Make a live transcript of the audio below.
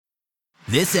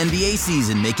This NBA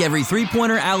season, make every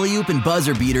three-pointer, alley-oop, and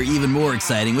buzzer beater even more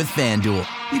exciting with FanDuel.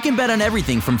 You can bet on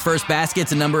everything from first basket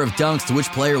to number of dunks to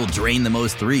which player will drain the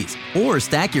most threes. Or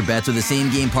stack your bets with a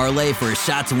same-game parlay for a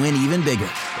shot to win even bigger.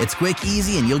 It's quick,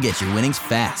 easy, and you'll get your winnings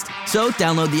fast. So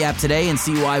download the app today and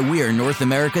see why we're North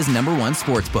America's #1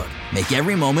 sportsbook. Make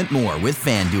every moment more with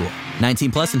FanDuel.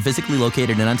 19 plus and physically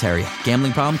located in Ontario.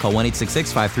 Gambling problem? Call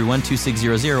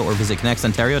 1-866-531-2600 or visit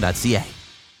connectsontario.ca.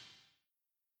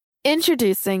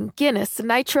 Introducing Guinness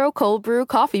Nitro Cold Brew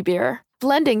Coffee Beer,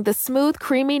 blending the smooth,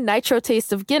 creamy nitro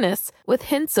taste of Guinness with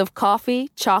hints of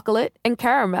coffee, chocolate, and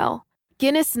caramel.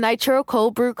 Guinness Nitro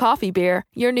Cold Brew Coffee Beer,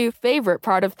 your new favorite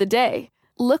part of the day.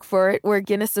 Look for it where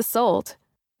Guinness is sold.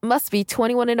 Must be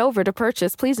 21 and over to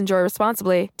purchase. Please enjoy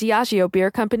responsibly. Diageo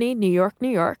Beer Company, New York, New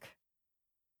York.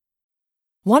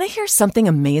 Want to hear something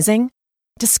amazing?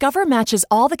 Discover matches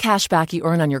all the cash back you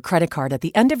earn on your credit card at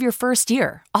the end of your first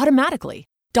year, automatically,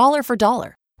 dollar for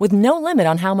dollar, with no limit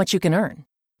on how much you can earn.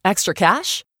 Extra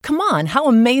cash? Come on, how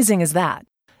amazing is that?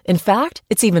 In fact,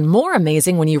 it's even more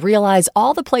amazing when you realize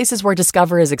all the places where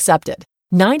Discover is accepted.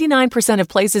 99% of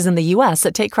places in the U.S.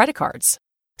 that take credit cards.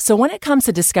 So when it comes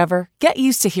to Discover, get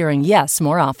used to hearing yes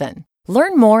more often.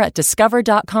 Learn more at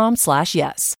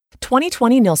discover.com/yes.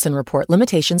 2020 Nielsen Report.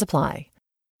 Limitations apply.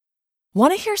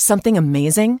 Want to hear something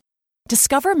amazing?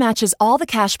 Discover matches all the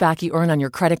cash back you earn on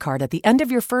your credit card at the end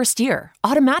of your first year,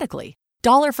 automatically,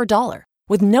 dollar for dollar,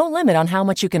 with no limit on how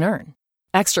much you can earn.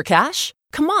 Extra cash?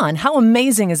 Come on, how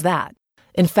amazing is that?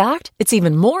 In fact, it's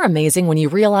even more amazing when you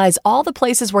realize all the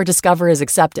places where Discover is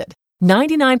accepted.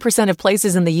 99% of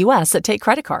places in the U.S. that take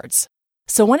credit cards.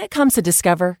 So when it comes to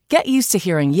Discover, get used to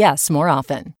hearing yes more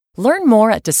often. Learn more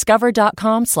at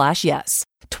discover.com/yes.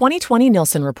 2020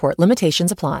 Nielsen Report.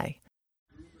 Limitations apply.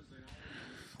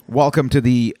 Welcome to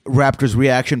the Raptors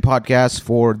Reaction Podcast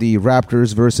for the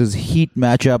Raptors versus Heat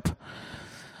matchup.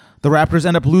 The Raptors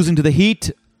end up losing to the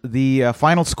Heat. The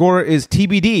final score is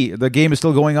TBD. The game is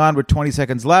still going on with 20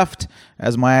 seconds left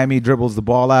as Miami dribbles the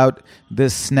ball out.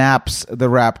 This snaps the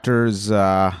Raptors'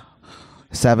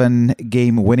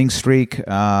 7-game winning streak,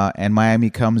 and Miami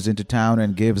comes into town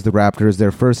and gives the Raptors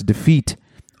their first defeat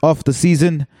of the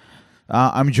season.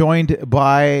 I'm joined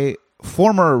by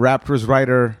former Raptors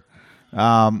writer.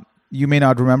 You may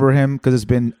not remember him because it's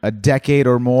been a decade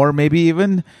or more, maybe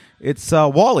even. It's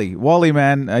Wally. Wally,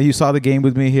 man, you saw the game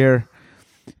with me here.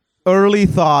 Early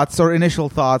thoughts or initial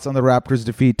thoughts on the Raptors'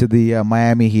 defeat to the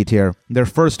Miami Heat here. Their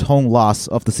first home loss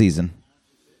of the season.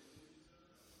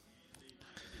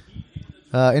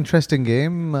 Interesting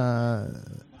game.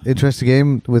 Interesting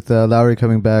game with Lowry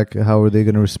coming back. How are they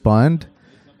going to respond?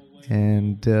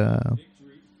 And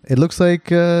it looks like,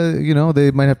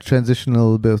 they might have to transition a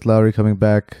little bit with Lowry coming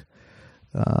back.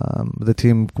 The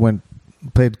team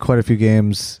played quite a few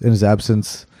games in his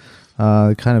absence.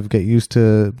 Kind of get used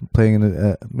to playing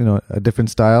in a different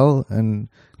style and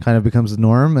kind of becomes the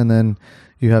norm. And then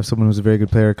you have someone who's a very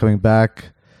good player coming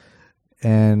back,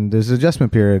 and there's an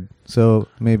adjustment period. So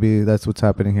maybe that's what's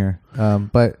happening here.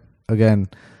 But again,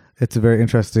 it's a very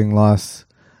interesting loss.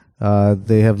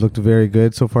 They have looked very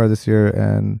good so far this year,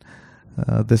 and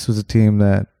this was a team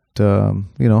that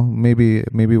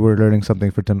maybe we're learning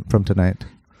something from tonight.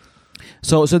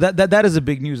 So that is a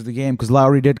big news of the game because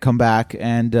Lowry did come back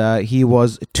and he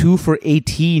was 2 for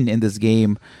 18 in this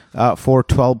game for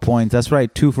 12 points. That's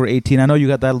right, 2 for 18. I know you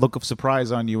got that look of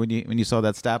surprise on you when you saw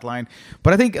that stat line,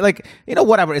 but I think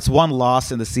whatever. It's one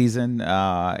loss in the season.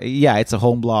 It's a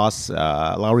home loss.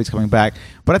 Lowry's coming back,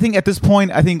 but I think at this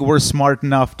point, we're smart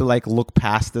enough to look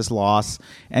past this loss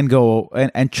and go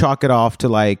and chalk it off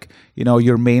to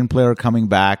your main player coming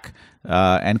back.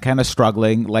 And kind of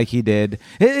struggling like he did.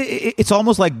 It's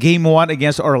almost like game one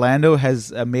against Orlando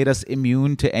has made us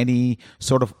immune to any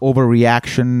sort of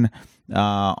overreaction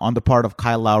on the part of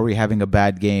Kyle Lowry having a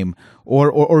bad game.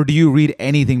 Or do you read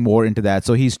anything more into that?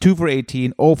 So he's 2 for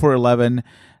 18, 0 for 11.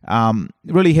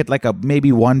 Really hit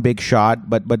maybe one big shot,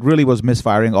 but really was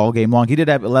misfiring all game long. He did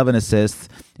have 11 assists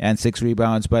and 6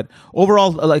 rebounds. But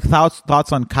overall,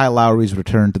 thoughts on Kyle Lowry's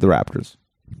return to the Raptors?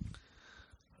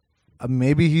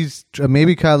 Maybe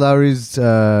Kyle Lowry's, we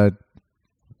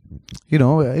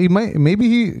don't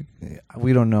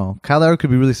know. Kyle Lowry could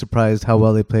be really surprised how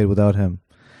well they played without him.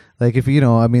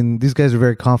 These guys are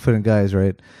very confident guys,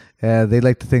 right? They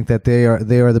like to think that they are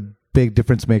the big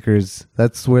difference makers.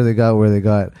 That's where they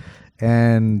got.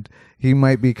 And he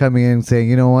might be coming in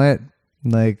saying, you know what?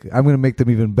 I'm going to make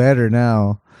them even better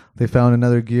now. They found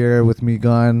another gear with me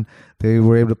gone. They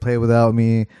were able to play without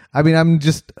me.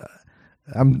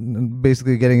 I'm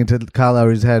basically getting into Kyle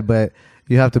Lowry's head, but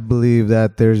you have to believe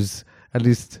that there's at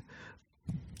least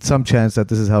some chance that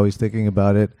this is how he's thinking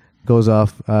about it. goes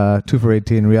off 2 for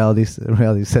 18, reality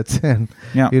sets in.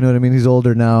 Yeah. You know what I mean? He's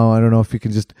older now. I don't know if he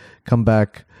can just come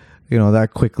back, that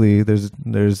quickly. There's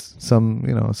some,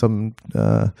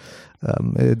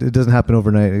 it doesn't happen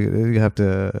overnight. You have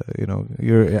to,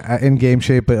 you're in game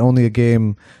shape, but only a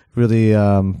game really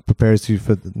prepares you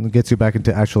gets you back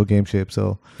into actual game shape.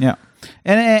 So yeah.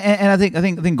 And I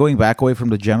think going back away from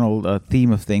the general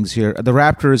theme of things here, the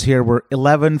Raptors here were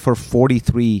 11 for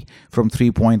 43 from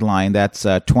 3-point line. That's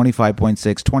 25.6,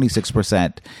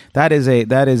 26%.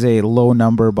 That is a low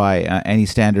number by any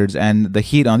standards. And the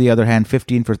Heat, on the other hand,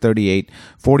 15 for 38,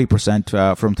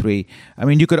 40% from 3. I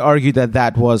mean, you could argue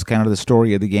that was kind of the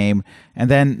story of the game. And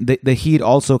then the Heat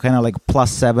also kind of like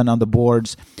 +7 on the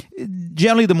boards.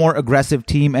 Generally the more aggressive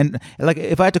team. And like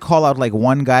if I had to call out like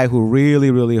one guy who really,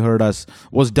 really hurt us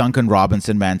was Duncan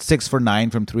Robinson, man. 6 for 9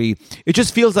 from 3. It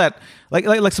just feels that like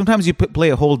sometimes you play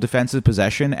a whole defensive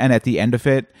possession and at the end of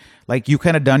it, like you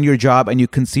kind of done your job and you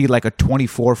concede like a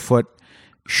 24-foot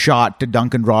shot to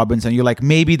Duncan Robinson. You're like,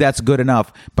 maybe that's good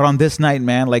enough. But on this night,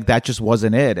 man, like that just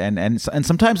wasn't it. And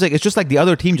sometimes like it's just like the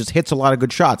other team just hits a lot of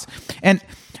good shots. And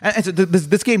so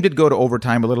this game did go to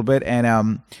overtime a little bit,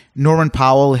 and Norman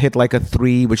Powell hit like a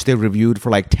 3, which they reviewed for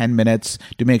like 10 minutes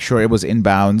to make sure it was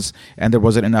inbounds, and there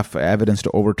wasn't enough evidence to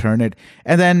overturn it.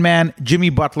 And then, man, Jimmy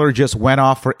Butler just went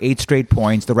off for 8 straight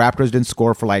points. The Raptors didn't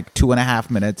score for like 2.5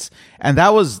 minutes, and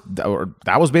that was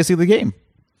basically the game.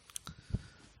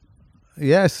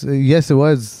 Yes, it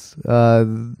was.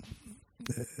 They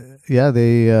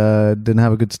didn't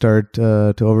have a good start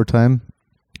to overtime,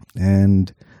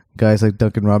 and guys like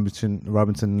Duncan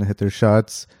Robinson hit their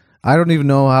shots. I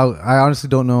honestly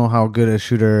don't know how good a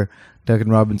shooter Duncan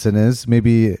Robinson is.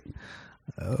 Maybe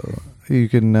you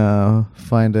can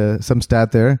find some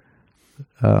stat there.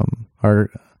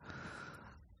 Our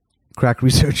crack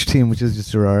research team, which is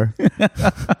just Gerard.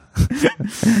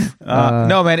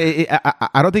 No, man,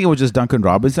 I don't think it was just Duncan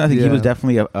Robinson. I think he was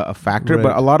definitely a factor, right.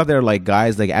 But a lot of their like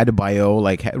guys like Adebayo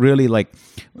like really like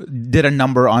did a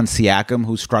number on Siakam,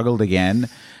 who struggled again.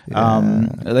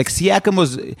 Like Siakam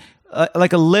was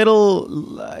like a little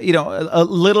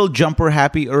jumper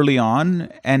happy early on,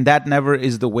 and that never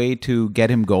is the way to get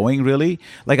him going. Really,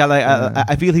 like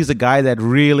I feel he's a guy that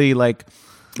really like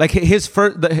his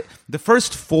the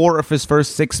first 4 of his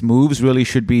first 6 moves really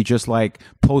should be just like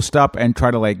post up and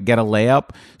try to like get a layup,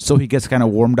 so he gets kind of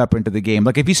warmed up into the game.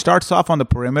 Like if he starts off on the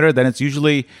perimeter, then it's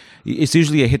usually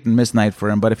a hit and miss night for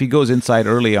him. But if he goes inside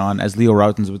early on, as Leo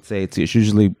Routens would say, it's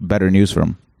usually better news for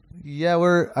him. Yeah,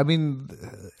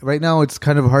 right now it's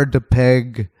kind of hard to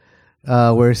peg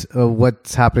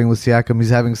what's happening with Siakam. He's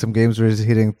having some games where he's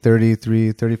hitting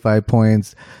 33, 35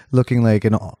 points, looking like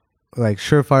an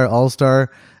surefire all-star,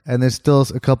 and there's still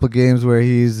a couple games where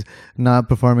he's not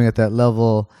performing at that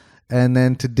level. And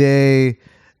then today,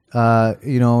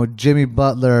 Jimmy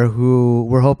Butler, who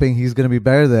we're hoping he's going to be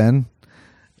better than,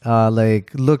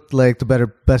 looked like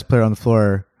the best player on the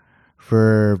floor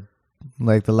for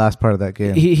like the last part of that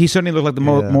game. He certainly looked like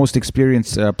the most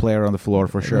experienced player on the floor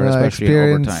for sure, especially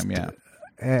in overtime. Yeah,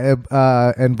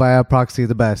 and via proxy,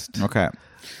 the best. Okay.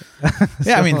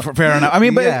 Yeah, I mean, fair enough. I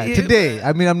mean, but today,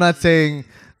 I mean, I'm not saying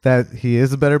that he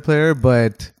is a better player,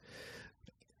 but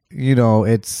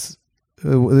it's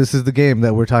this is the game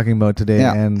that we're talking about today,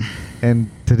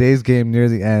 and today's game near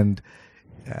the end,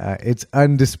 it's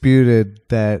undisputed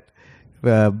that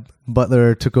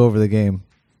Butler took over the game.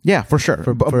 Yeah, for sure.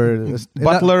 Butler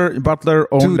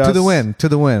owned us to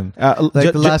the win.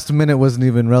 The last minute wasn't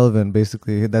even relevant.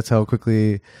 Basically, that's how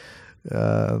quickly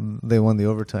they won the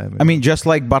overtime. I mean, just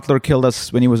like Butler killed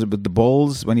us when he was with the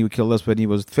Bulls, when he killed us when he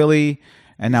was Philly,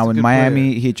 and now in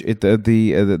Miami,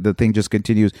 the thing just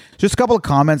continues. Just a couple of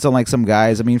comments on like some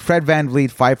guys. I mean, Fred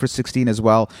VanVleet 5 for 16 as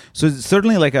well. So it's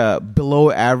certainly like a below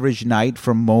average night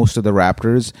from most of the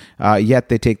Raptors. Yet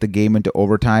they take the game into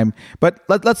overtime. But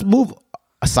let's move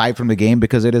aside from the game,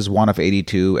 because it is 1 of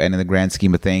 82, and in the grand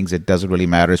scheme of things, it doesn't really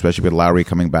matter, especially with Lowry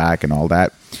coming back and all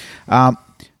that.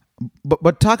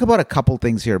 But talk about a couple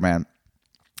things here, man.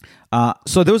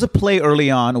 So there was a play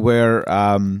early on where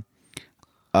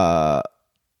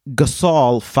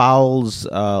Gasol fouls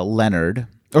Leonard.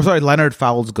 Leonard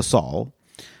fouls Gasol.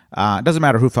 It doesn't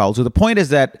matter who fouls. So the point is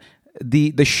that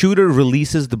the shooter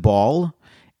releases the ball,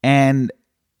 and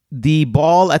the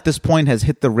ball at this point has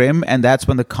hit the rim, and that's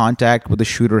when the contact with the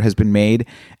shooter has been made,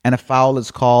 and a foul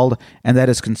is called, and that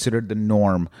is considered the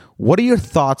norm. What are your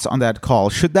thoughts on that call?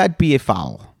 Should that be a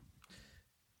foul?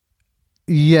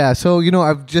 Yeah, so,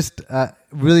 I've just I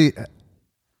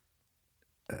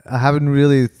haven't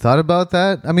really thought about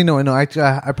that. I mean,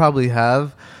 I probably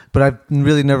have, but I've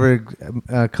really never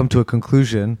come to a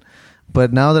conclusion.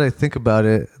 But now that I think about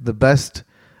it, the best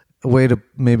way to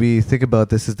maybe think about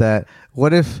this is that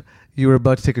what if you were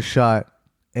about to take a shot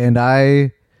and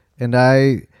I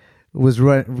was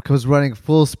running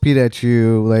full speed at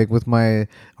you, like with my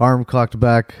arm cocked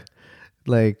back,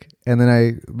 like, and then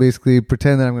I basically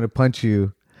pretend that I'm going to punch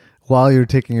you while you're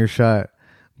taking your shot.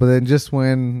 But then just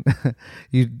when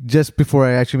just before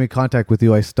I actually make contact with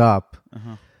you, I stop.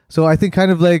 So I think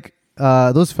kind of like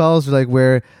those fouls are like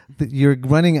where you're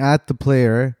running at the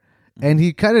player and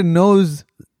he kind of knows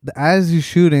as he's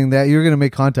shooting that you're going to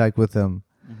make contact with him.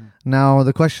 Now,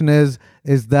 the question is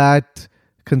that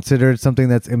considered something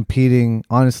that's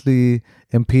honestly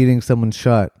impeding someone's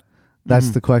shot?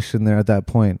 That's the question there at that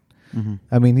point.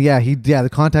 I mean, the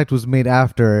contact was made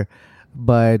after,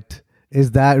 but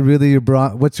is that really your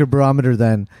what's your barometer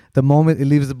then? The moment it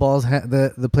leaves the ball's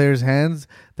the player's hands,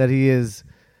 that he is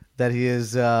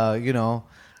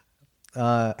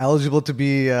eligible to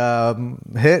be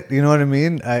hit. You know what I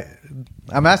mean?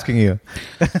 I'm asking you.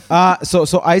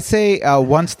 So I say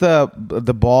once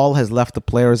the ball has left the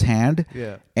player's hand,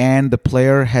 and the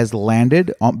player has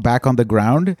landed back on the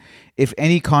ground, if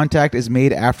any contact is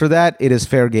made after that, it is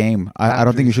fair game. I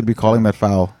don't think you should be calling that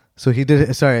foul. So he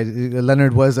did. Sorry,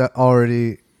 Leonard was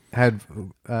already had.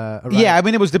 Yeah, I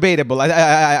mean, it was debatable.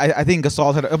 I think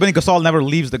Gasol never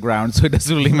leaves the ground, so it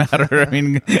doesn't really matter. I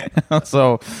mean,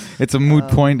 so it's a moot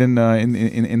point in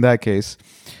that case.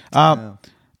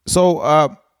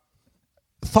 So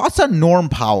thoughts on Norm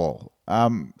Powell?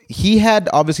 He had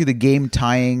obviously the game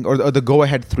tying or the go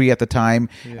ahead 3 at the time,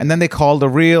 and then they called a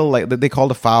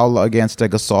foul against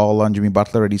Gasol on Jimmy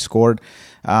Butler, and he scored.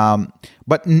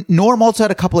 But Norm also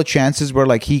had a couple of chances where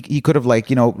like he could have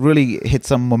really hit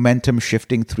some momentum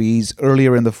shifting threes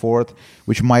earlier in the fourth,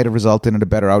 which might have resulted in a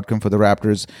better outcome for the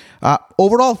Raptors.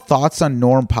 Overall thoughts on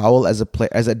Norm Powell as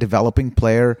a developing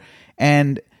player,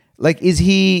 and like is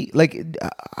he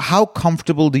how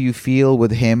comfortable do you feel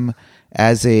with him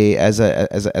as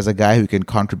a guy who can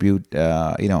contribute?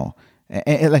 Like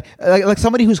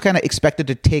somebody who's kind of expected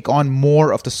to take on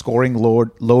more of the scoring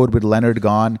load with Leonard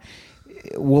gone.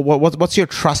 What's your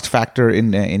trust factor in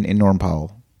Norm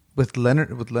Powell with Leonard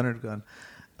gone?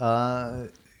 I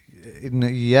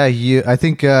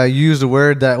think you used a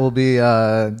word that will be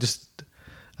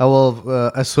I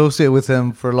will associate with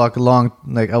him for I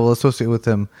will associate with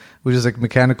him, which is like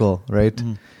mechanical, right?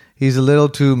 He's a little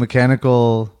too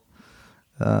mechanical.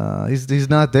 He's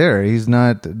not there. He's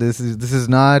not. This is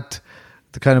not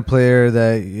the kind of player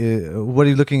that. What are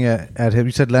you looking at him?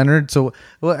 You said Leonard. So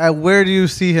where do you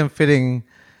see him fitting?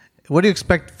 What do you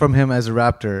expect from him as a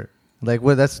Raptor? Like,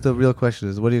 that's the real question: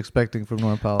 is what are you expecting from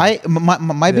Norm Powell?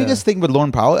 My biggest thing with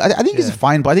Norm Powell, I think he's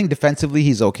fine, but I think defensively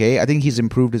he's okay. I think he's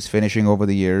improved his finishing over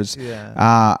the years.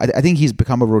 I think he's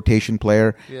become a rotation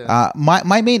player.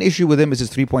 My main issue with him is his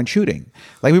 3-point shooting.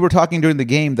 Like we were talking during the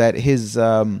game that his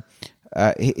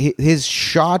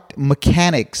shot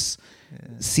mechanics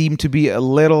seem to be a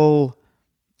little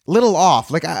off.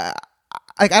 Like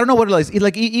I don't know what it is.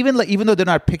 Even though they're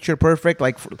not picture perfect,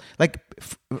 like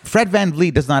Fred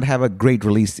VanVleet does not have a great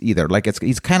release either. Like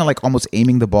he's kind of like almost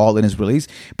aiming the ball in his release,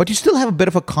 but you still have a bit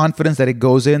of a confidence that it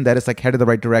goes in, that it's like headed the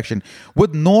right direction.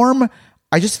 With Norm,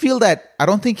 I just feel that I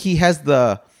don't think he has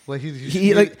the. Well, with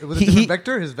a different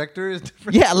vector. His vector is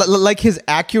different. Yeah, like his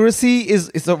accuracy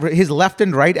is his left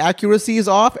and right accuracy is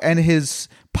off, and his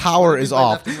power is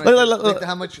off. Right?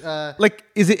 How much?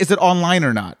 Is it online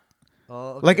or not?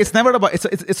 Oh, okay. Like it's never about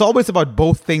it's always about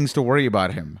both things to worry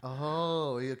about him.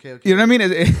 Oh, okay. You know what I mean?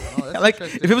 Like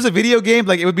if it was a video game,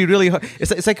 like it would be really hard.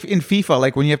 It's like in FIFA,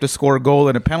 like when you have to score a goal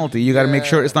and a penalty, you got to make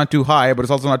sure it's not too high, but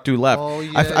it's also not too left.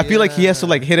 I feel like he has to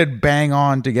like hit it bang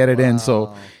on to get it in.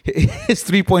 So his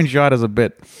 3-point shot is a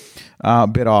bit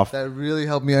off. That really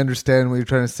helped me understand what you're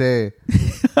trying to say.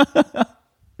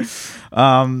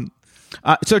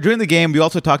 So during the game, we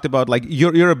also talked about like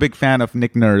you're a big fan of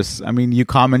Nick Nurse. I mean, you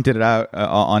commented it out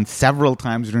on several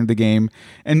times during the game,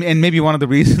 and maybe one of the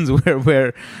reasons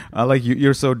where like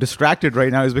you're so distracted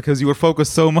right now is because you were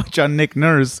focused so much on Nick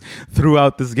Nurse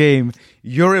throughout this game.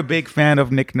 You're a big fan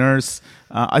of Nick Nurse.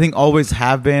 I think always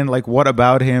have been. Like, what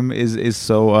about him is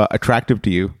so attractive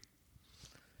to you?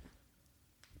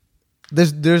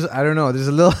 There's I don't know. There's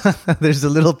a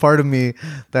little part of me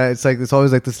that it's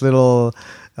always like this little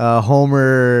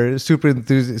Homer super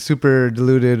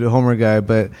deluded Homer guy,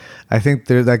 but I think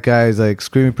that guy is like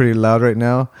screaming pretty loud right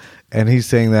now, and he's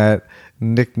saying that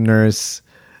Nick Nurse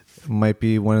might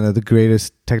be one of the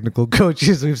greatest technical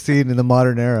coaches we've seen in the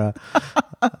modern era.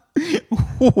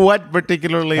 What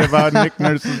particularly about Nick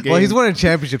Nurse's game? Well, he's won a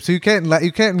championship, so you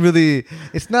can't really.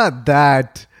 It's not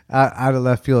that out of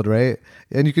left field, right?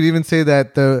 And you could even say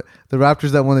that the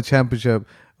Raptors that won the championship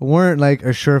weren't like a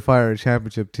surefire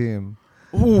championship team.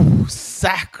 Ooh,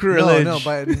 sacrilege! No,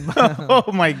 by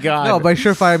Oh my god! no, by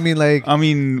surefire I mean like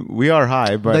we are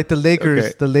high, but like the Lakers,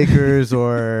 okay. the Lakers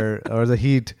or the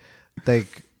Heat,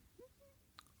 like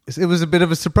it was a bit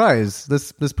of a surprise.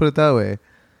 Let's put it that way.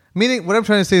 Meaning, what I'm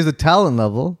trying to say is the talent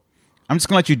level. I'm just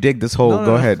gonna let you dig this hole.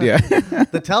 Go ahead. Yeah.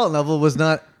 The talent level was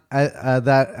not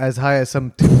that as high as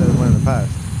some teams that won in the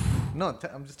past. No,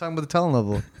 I'm just talking about the talent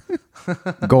level.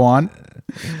 Go on.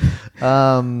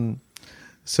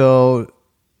 So,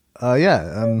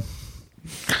 yeah.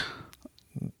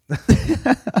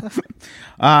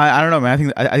 I don't know,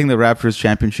 man. I think the Raptors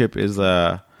championship is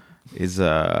I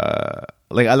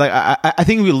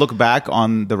think we look back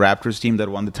on the Raptors team that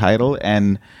won the title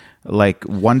and like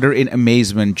wonder in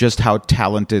amazement just how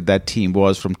talented that team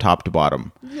was from top to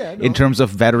bottom. Yeah, in terms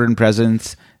of veteran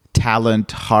presence,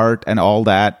 talent, heart, and all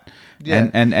that.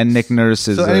 Yeah. And Nick Nurse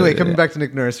is. So anyway, coming back to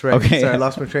Nick Nurse, right? Okay. Sorry, I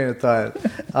lost my train of thought.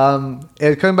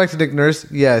 And coming back to Nick Nurse,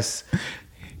 yes.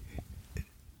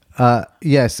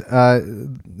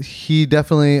 He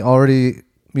definitely already,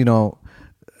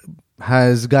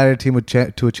 has guided a team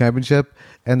to a championship,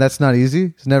 and that's not easy.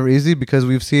 It's never easy because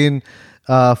we've seen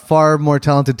far more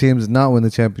talented teams not win the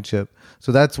championship.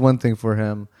 So that's one thing for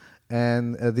him.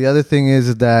 And the other thing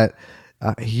is that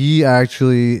he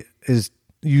actually is.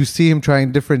 You see him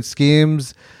trying different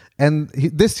schemes, and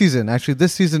this season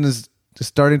is just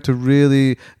starting to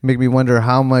really make me wonder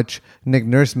how much Nick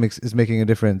Nurse is making a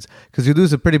difference, because you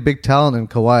lose a pretty big talent in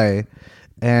Kawhi.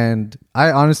 And I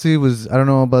honestly I don't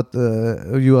know about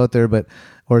you out there, but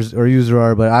or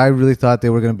User, but I really thought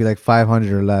they were going to be like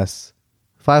 500 or less,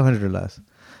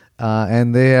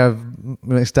 and they have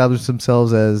established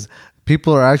themselves as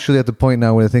people are actually at the point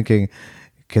now where they're thinking,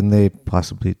 can they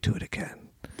possibly do it again?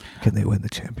 Can they win the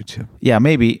championship? Yeah,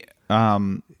 maybe.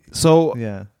 So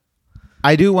yeah,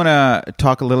 I do want to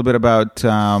talk a little bit about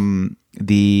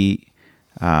the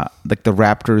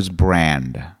Raptors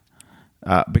brand.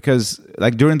 Because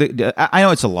like during I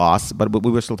know it's a loss, but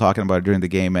we were still talking about it during the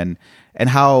game, and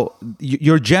how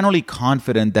you're generally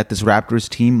confident that this Raptors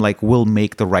team like will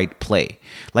make the right play.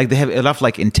 Like they have enough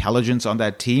like intelligence on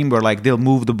that team where like they'll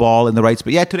move the ball in the right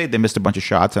spot. Yeah, today they missed a bunch of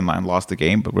shots and lost the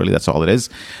game, but really that's all it is.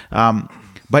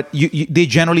 But they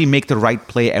generally make the right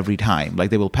play every time. Like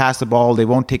they will pass the ball. They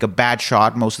won't take a bad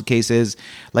shot most of the cases.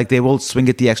 Like they will swing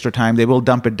it the extra time. They will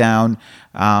dump it down.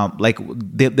 Like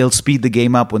they'll speed the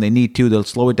game up when they need to. They'll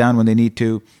slow it down when they need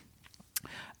to.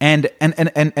 And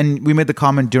we made the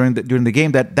comment during the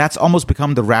game that that's almost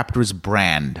become the Raptors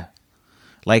brand.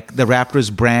 Like the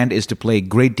Raptors brand is to play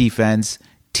great defense,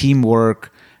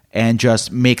 teamwork, and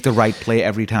just make the right play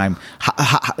every time.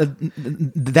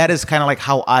 That is kind of like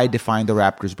how I define the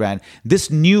Raptors brand. This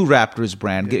new Raptors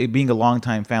brand, being a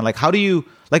longtime fan, like how do you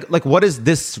like what is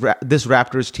this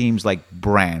Raptors team's like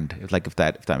brand? Like if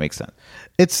that makes sense.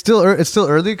 It's still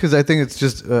early because I think it's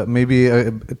just maybe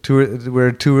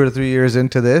we're 2 or 3 years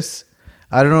into this.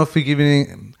 I don't know if do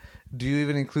you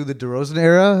even include the DeRozan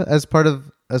era as part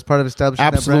of establishing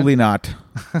Absolutely that brand?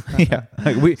 Not. Yeah,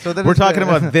 like we're talking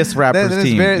about this Raptors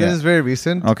team. This is very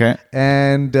recent. Okay,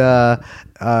 and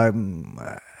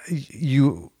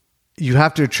you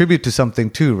have to attribute to something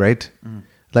too, right?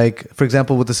 Like for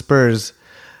example, with the Spurs.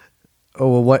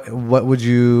 Oh, well, what would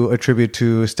you attribute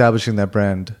to establishing that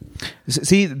brand?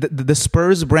 See, the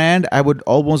Spurs brand, I would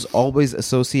almost always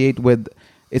associate with.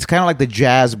 It's kind of like the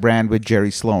Jazz brand with Jerry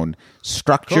Sloan.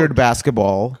 Structured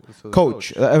basketball,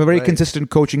 coach. A very consistent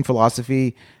coaching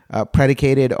philosophy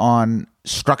predicated on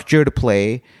structured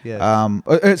play. Yes.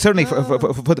 Certainly for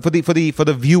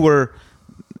the viewer,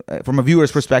 from a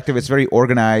viewer's perspective, it's very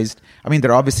organized. I mean,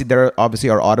 there obviously are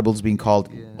audibles being called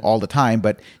all the time,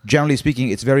 but generally speaking,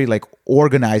 it's very like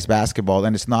organized basketball,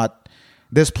 and it's not.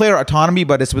 There's player autonomy,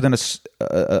 but it's within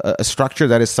a structure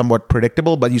that is somewhat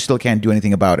predictable, but you still can't do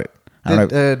anything about it.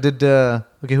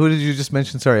 Okay, who did you just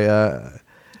mention? Sorry,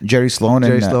 Jerry Sloan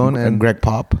and Greg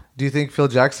Pop. Do you think Phil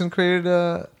Jackson created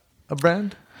a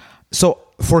brand? So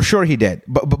for sure he did,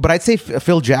 but I'd say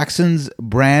Phil Jackson's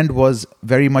brand was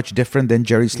very much different than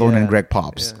Jerry Sloan and Greg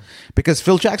Pop's, because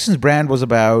Phil Jackson's brand was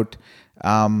about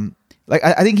like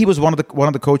I think he was one of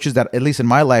the coaches that, at least in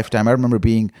my lifetime, I remember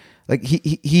being like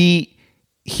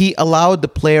he allowed the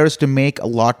players to make a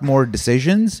lot more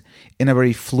decisions in a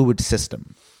very fluid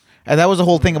system. And that was the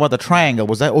whole thing about the triangle,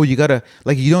 was that, you gotta,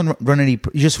 like, you don't run any,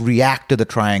 you just react to the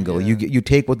triangle. Yeah. You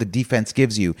take what the defense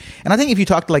gives you. And I think if you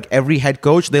talk to like every head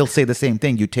coach, they'll say the same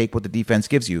thing. You take what the defense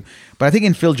gives you. But I think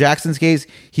in Phil Jackson's case,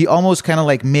 he almost kind of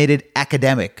like made it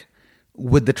academic,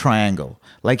 with the triangle.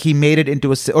 Like he made it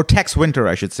into or Tex Winter,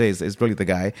 I should say, is really the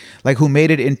guy, like who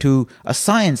made it into a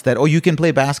science that, you can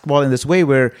play basketball in this way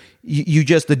where you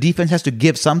just, the defense has to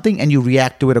give something and you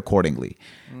react to it accordingly.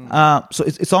 So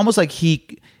it's almost like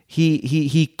he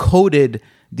coded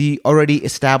the already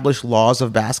established laws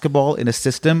of basketball in a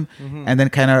system and then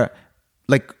kind of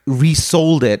like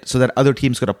resold it so that other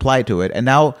teams could apply to it. And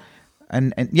now,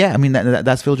 and yeah, I mean,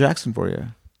 that's Phil Jackson for you.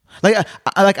 Like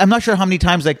I'm not sure how many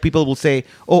times like people will say,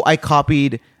 I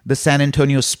copied the San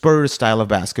Antonio Spurs style of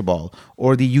basketball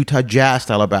or the Utah Jazz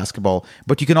style of basketball.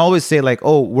 But you can always say like,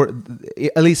 we're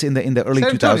at least in the early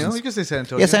San 2000s. Antonio, you can say San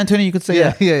Antonio. Yeah, San Antonio, you could say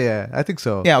yeah. I think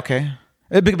so. Yeah, okay.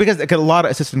 Because like, a lot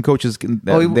of assistant coaches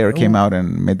there came out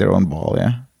and made their own ball.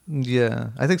 Yeah.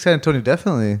 Yeah, I think San Antonio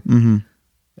definitely.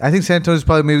 I think San Antonio is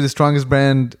probably maybe the strongest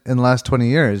brand in the last 20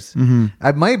 years.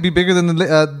 It might be bigger than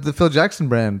the Phil Jackson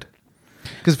brand.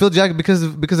 Because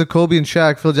because of Kobe and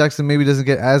Shaq, Phil Jackson maybe doesn't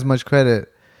get as much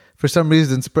credit. For some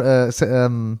reason,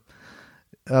 the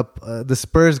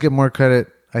Spurs get more credit.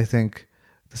 I think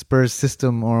the Spurs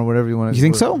system or whatever you want to. You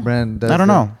think so? Brand. I don't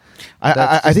know.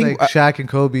 I think like Shaq and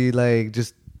Kobe like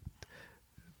just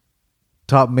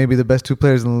top maybe the best two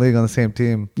players in the league on the same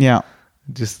team. Yeah,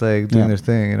 just like doing their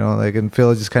thing, like, and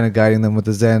Phil just kind of guiding them with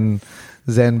the Zen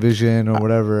vision or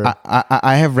whatever.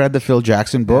 I have read the Phil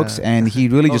Jackson books, and he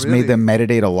really just made them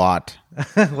meditate a lot.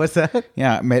 What's that?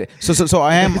 Yeah, so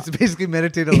I am. It's basically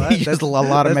meditate a lot. That's a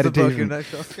lot of meditation.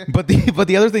 Okay. But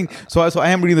the other thing, so I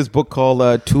am reading this book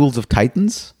called Tools of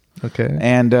Titans. Okay.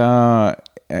 And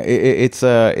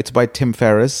it's by Tim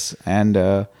Ferriss, and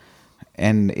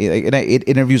it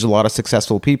interviews a lot of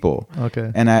successful people.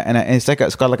 Okay. And it's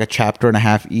got like a chapter and a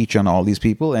half each on all these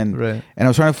people, and right. And I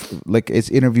was trying to it's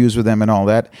interviews with them and all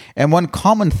that. And one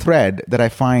common thread that I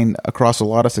find across a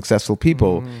lot of successful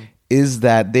people is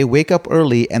that they wake up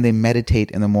early and they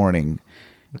meditate in the morning.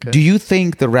 Okay. Do you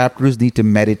think the Raptors need to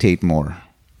meditate more?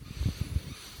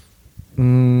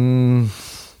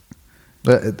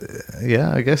 But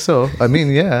yeah, I guess so. I mean,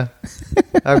 yeah.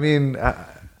 I mean,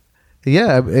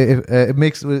 yeah. It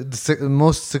makes the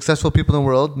most successful people in the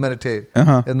world meditate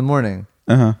in the morning.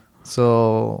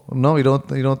 So no, you don't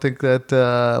think that.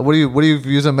 What do you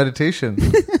views on meditation?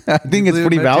 I think it's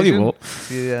pretty valuable.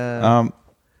 Yeah.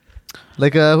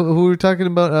 Like who we were talking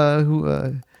about?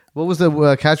 What was the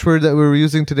catchword that we were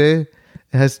using today?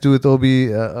 It has to do with OG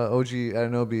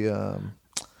Anunoby.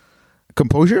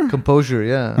 Composure,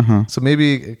 yeah. So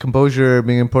maybe composure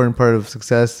being an important part of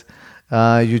success,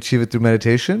 you achieve it through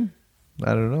meditation.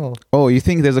 I don't know. Oh, you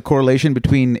think there's a correlation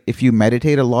between if you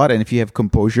meditate a lot and if you have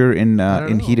composure in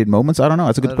heated moments? I don't know.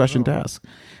 That's a good question to ask.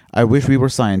 I wish we were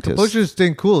scientists. Composure is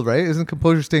staying cool, right? Isn't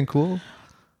composure staying cool?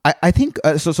 I think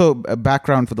so.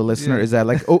 Background for the listener is that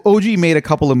like OG made a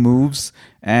couple of moves,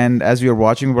 and as we were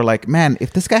watching, we're like, man,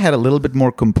 if this guy had a little bit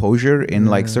more composure in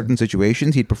like certain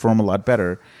situations, he'd perform a lot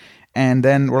better. And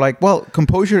then we're like, well,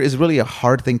 composure is really a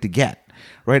hard thing to get,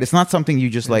 right? It's not something you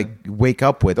just like wake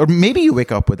up with, or maybe you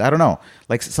wake up with. I don't know.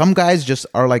 Like some guys just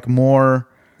are like more.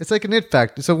 It's like an it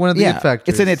factor. So one of the it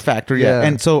factors. It's an it factor, yeah.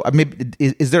 And so maybe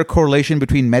is there a correlation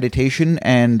between meditation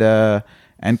and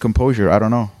composure? I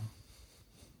don't know.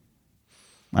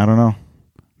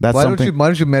 That's why something. Why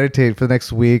don't you meditate for the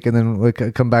next week and then we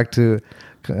come back to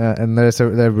and let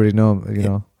everybody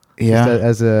know? Yeah.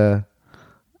 As a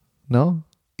no.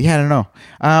 Yeah, I don't know.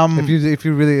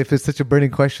 If it's such a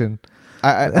burning question,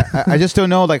 I just don't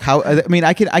know like how. I mean,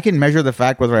 I can measure the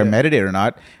fact whether I meditate or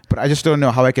not, but I just don't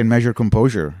know how I can measure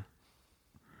composure.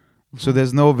 So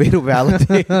there's no way to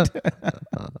validate.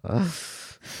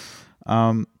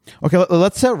 Okay,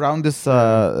 let's round this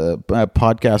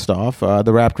podcast off.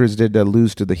 The Raptors did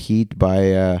lose to the Heat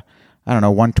by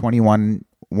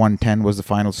 121-110 was the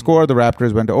final score. The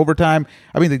Raptors went to overtime.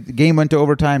 I mean, the game went to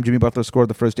overtime. Jimmy Butler scored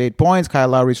the first 8 points. Kyle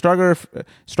Lowry struggled.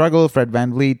 Fred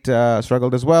VanVleet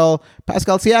struggled as well.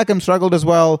 Pascal Siakam struggled as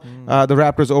well. The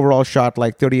Raptors overall shot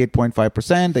like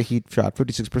 38.5%. The Heat shot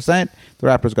 56%. The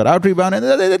Raptors got out-rebounded.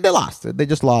 They lost. They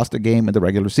just lost a game in the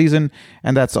regular season,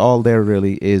 and that's all there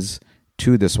really is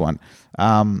to this one.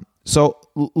 So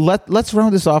let's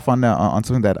round this off on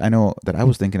something that I know that I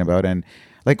was thinking about. And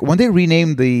like when they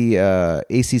renamed the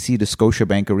ACC to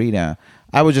Scotiabank Arena,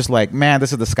 I was just like, man,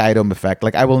 this is the Skydome effect.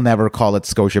 Like I will never call it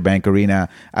Scotiabank Arena.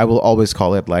 I will always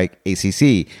call it like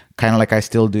ACC, kind of like I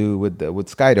still do with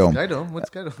Skydome. What's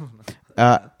Skydome?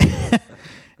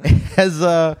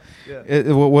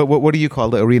 What do you call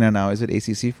the arena now? Is it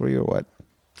ACC for you or what?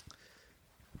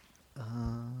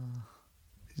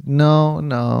 No.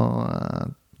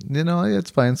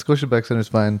 It's fine. Scotiabank Center is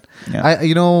fine.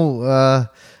 Yeah.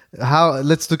 How?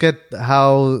 Let's look at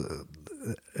how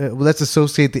let's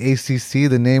associate the ACC,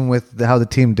 the name, with how the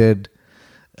team did.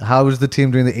 How was the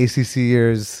team during the ACC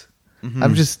years? Mm-hmm.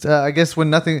 I'm just, I guess when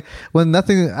nothing,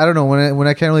 I don't know, when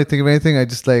I can't really think of anything, I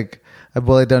just like, I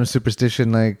boil it down to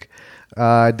superstition. Like,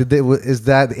 is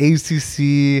that the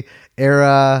ACC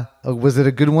era? Was it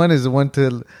a good one? Is it one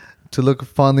to look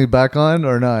fondly back on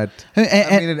or not? I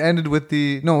mean, it ended with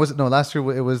last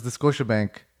year it was the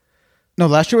Scotiabank. No,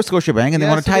 last year was Scotiabank, and they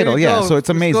won a title. Yeah, so it's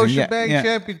amazing. Scotiabank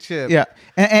Championship. Yeah,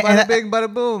 bada bing,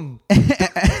 bada boom.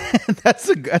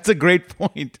 That's a great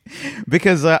point,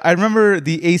 because I remember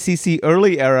the ACC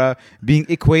early era being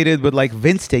equated with like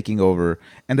Vince taking over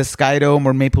and the Skydome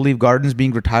or Maple Leaf Gardens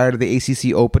being retired at the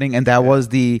ACC opening, and that was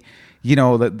the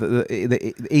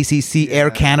the ACC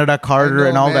Air Canada Carter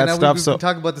and all that stuff. So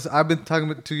talk about this. I've been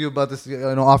talking to you about this,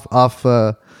 off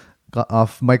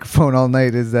microphone all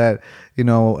night. Is that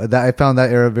that I found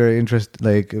that era very interesting,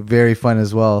 like very fun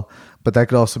as well. But that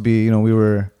could also be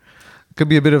could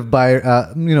be a bit of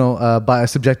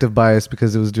subjective bias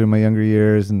because it was during my younger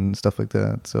years and stuff like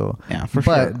that. So yeah, for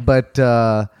sure. But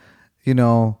I'm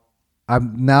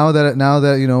now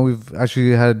that we've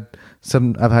actually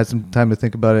I've had some time to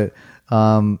think about it.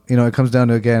 It comes down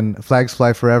to, again, flags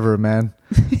fly forever, man.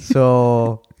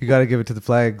 So you got to give it to the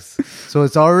Flags. So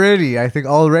it's already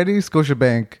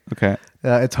Scotiabank. Okay.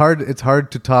 It's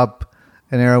hard to top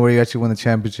an era where you actually won the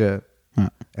championship,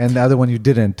 and the other one you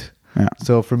didn't. Yeah.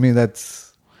 So for me,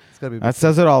 it's got to be. That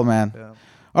says it all, man. Yeah.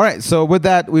 All right. So with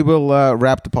that, we will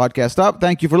wrap the podcast up.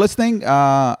 Thank you for listening.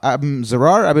 I'm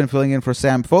Zarar. I've been filling in for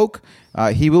Sam Folk.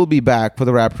 He will be back for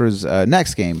the Raptors'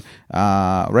 next game.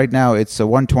 Right now, it's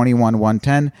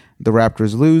 121-110. The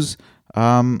Raptors lose.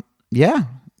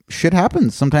 Shit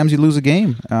happens. Sometimes you lose a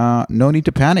game. No need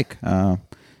to panic.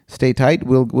 Stay tight.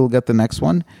 We'll get the next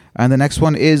one. And the next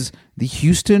one is the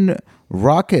Houston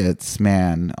Rockets,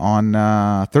 man, on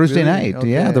Thursday night. Okay.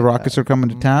 Yeah, the Rockets are coming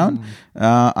to town.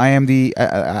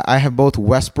 I have both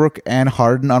Westbrook and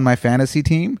Harden on my fantasy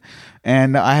team,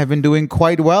 and I have been doing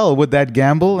quite well with that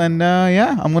gamble. And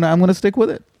I'm gonna stick with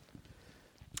it.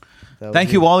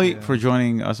 Thank you, Wally, for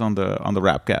joining us on the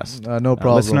Rapcast. No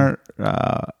problem, listener.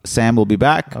 Sam will be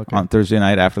back on Thursday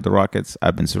night after the Rockets.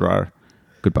 I've been Sarar.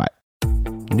 Goodbye.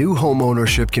 New home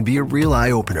ownership can be a real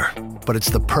eye-opener, but it's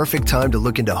the perfect time to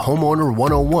look into Homeowner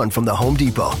 101 from the Home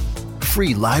Depot.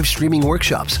 Free live streaming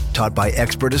workshops taught by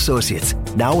expert associates,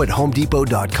 now at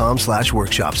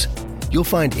homedepot.com/workshops. You'll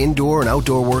find indoor and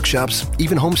outdoor workshops,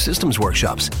 even home systems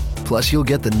workshops. Plus, you'll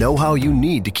get the know-how you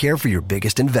need to care for your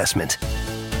biggest investment.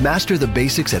 Master the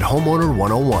basics at Homeowner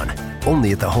 101,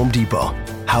 only at the Home Depot.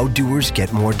 How doers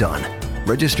get more done.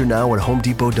 Register now at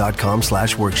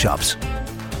homedepot.com/workshops.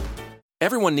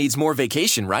 Everyone needs more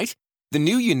vacation, right? The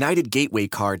new United Gateway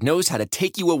card knows how to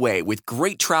take you away with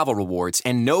great travel rewards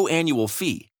and no annual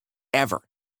fee. Ever.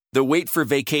 The wait for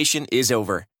vacation is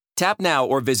over. Tap now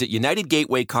or visit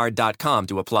UnitedGatewayCard.com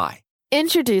to apply.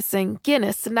 Introducing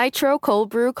Guinness Nitro Cold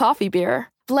Brew Coffee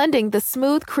Beer. Blending the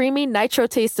smooth, creamy nitro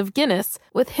taste of Guinness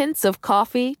with hints of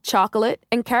coffee, chocolate,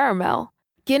 and caramel.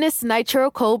 Guinness Nitro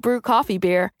Cold Brew Coffee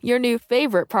Beer, your new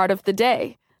favorite part of the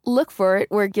day. Look for it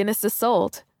where Guinness is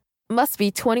sold. Must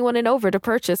be 21 and over to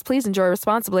purchase. Please enjoy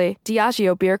responsibly.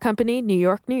 Diageo Beer Company, New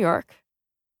York, New York.